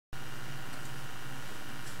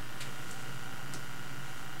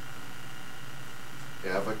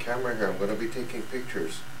a camera here. I'm going to be taking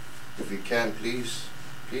pictures. If you can, please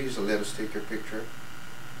let us take your picture.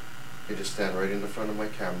 You just stand right in the front of my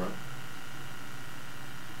camera.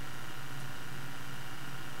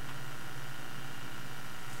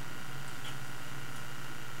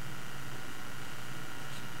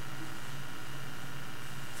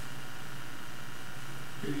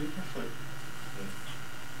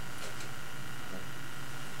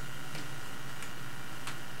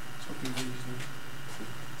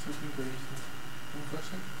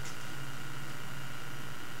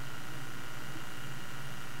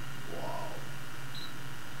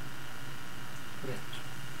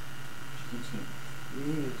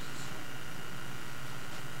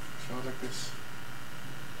 Sound like this.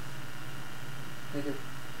 Make it.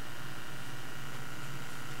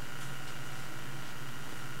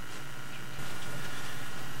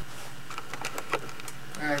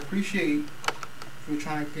 I appreciate if you're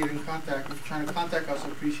trying to get in contact. If you're trying to contact us, I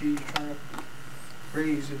appreciate you trying to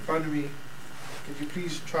graze in front of me. Could you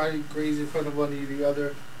please try to graze in front of one of the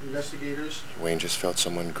other investigators? Wayne just felt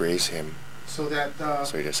someone graze him. So that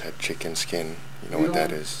so he just had chicken skin. You know what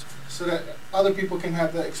that is. So that other people can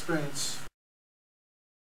have that experience.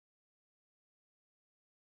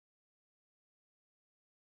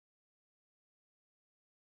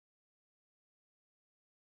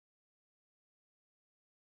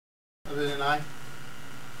 Other than I?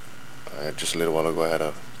 Just a little while ago, I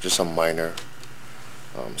had just a minor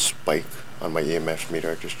spike on my EMF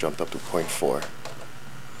meter. I just jumped up to 0.4.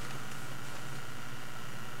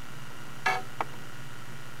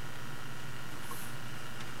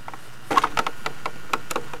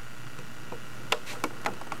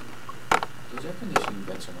 Those air conditioning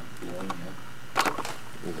vents are not blowing yet.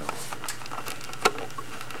 No.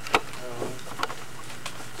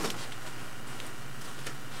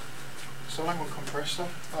 So I'm gonna compress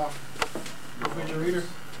stuff. Refrigerator.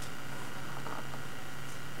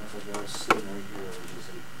 That's like I was sitting right here, it was just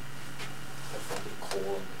like, I felt it cold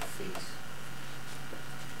on my face.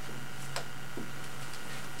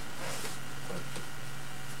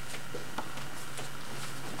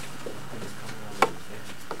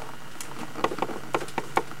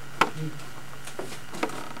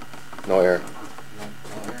 No air.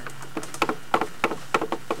 No air.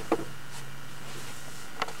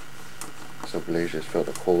 So Blaise just felt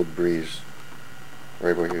a cold breeze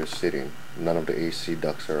right where he was sitting. None of the AC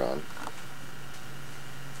ducts are on.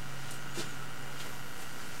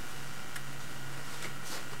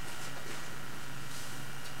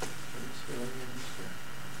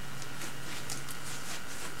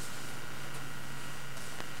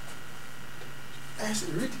 That's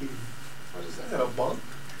irritating. What is Is that? that a bug?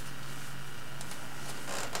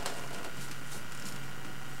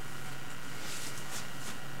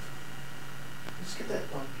 Let's get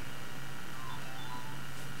that bug.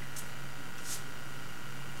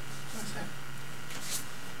 What's that?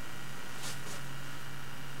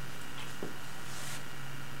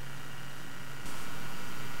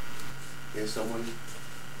 Yeah,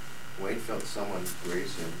 Wayne felt someone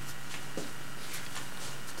graze him.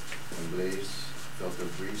 And Blaise felt a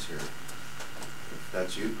breeze here. If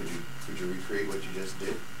that's you, could you recreate what you just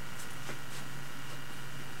did?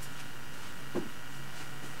 So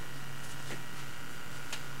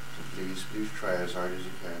please try as hard as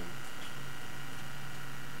you can.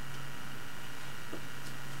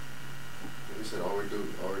 Like I said, all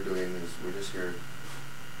we're doing is we're just here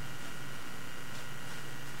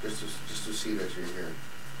just to see that you're here.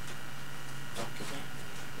 Okay.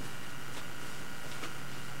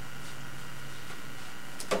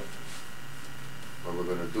 What we're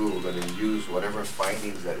going to do, we're going to use whatever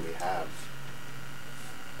findings that we have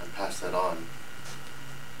and pass that on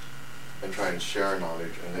and try and share our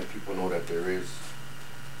knowledge and let people know that there is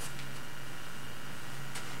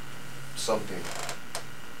something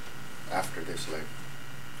after this life.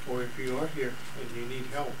 Or if you are here and you need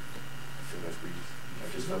help. I feel that breeze. I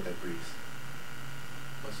just felt that breeze.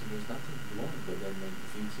 Well, see, there's nothing blowing, but then like,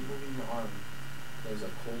 if you keep moving your arm, there's a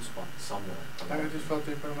cold spot somewhere. I just felt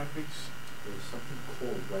it in front of my face. There's something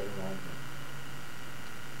cold right around me.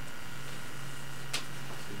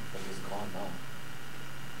 See, like it's gone now.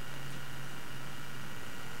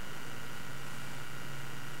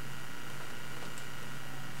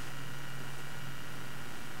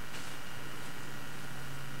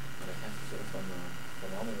 But I can't get it from the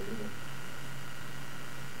thermometer either.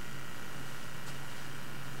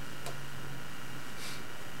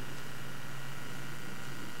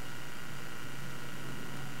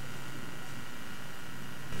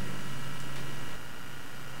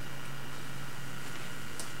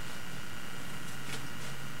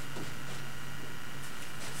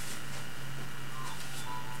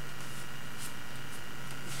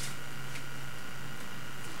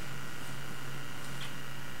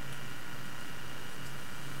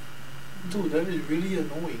 Dude, that is really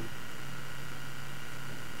annoying.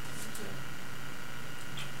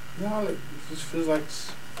 You know how like it just feels like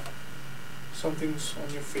something's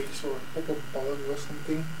on your face or like a bug or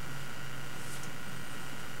something?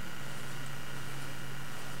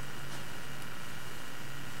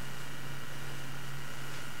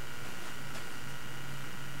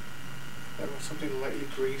 Like something lightly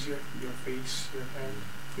graze your face, your hand,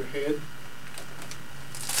 your head.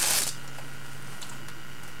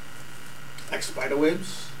 Like spider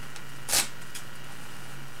webs.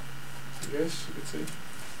 Yes, you could say.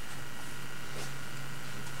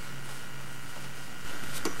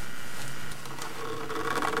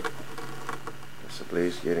 So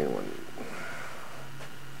Blaise getting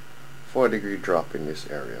 4-degree drop in this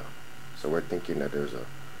area. So we're thinking that there's a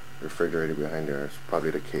refrigerator behind there. It's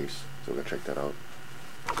probably the case. So we're gonna check that out.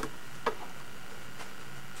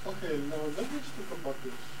 Okay, now let me talk about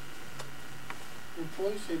this.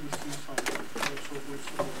 Employees say they see something, so which will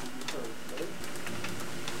be heard, right?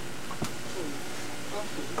 So,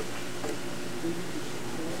 after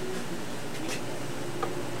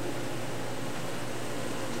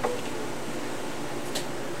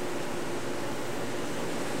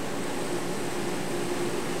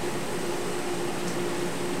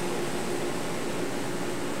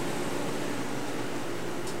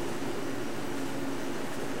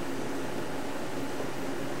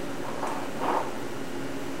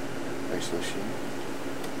Ice machine.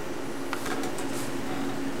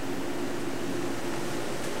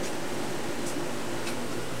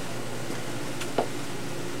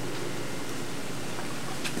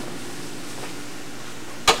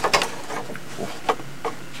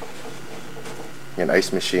 An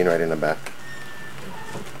ice machine right in the back.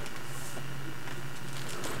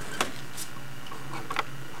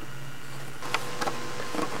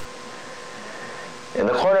 In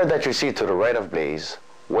the corner that you see to the right of Blaise,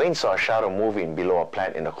 Wayne saw a shadow moving below a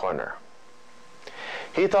plant in the corner.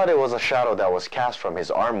 He thought it was a shadow that was cast from his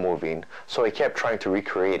arm moving, so he kept trying to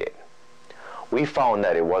recreate it. We found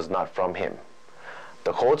that it was not from him.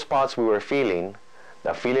 The cold spots we were feeling,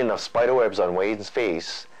 the feeling of spiderwebs on Wayne's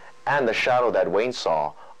face, and the shadow that Wayne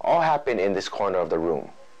saw all happened in this corner of the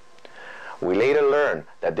room. We later learned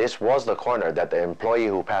that this was the corner that the employee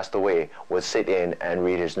who passed away would sit in and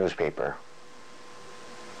read his newspaper.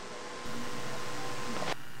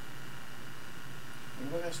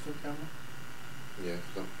 what has to camera? Yeah,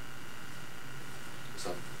 come. What's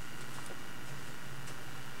up?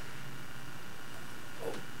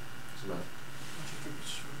 Oh, it's not.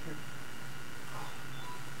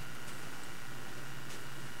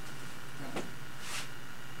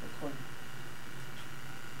 Record.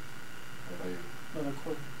 What about you? No,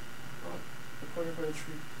 record. What? Recording for the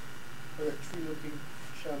tree. For that tree looking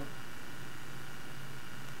shadow.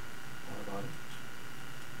 What about it?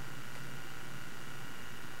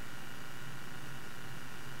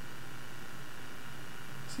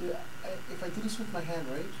 See, if I do this with my hand,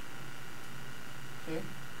 right? Okay?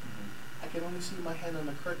 I can only see my hand on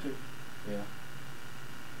the curtain. Yeah.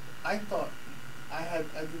 I thought I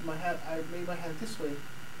made my hand this way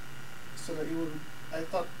so that it would, I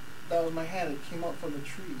thought that was my hand, it came out from the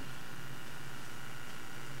tree.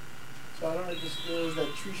 So I don't know if it was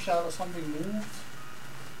that tree shadow or something moved.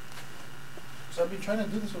 So I've been trying to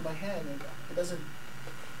do this with my hand and it doesn't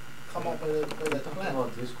come out by that Talking plant.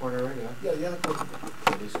 about this corner right here. Yeah, the other corner.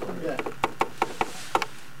 This corner. Yeah.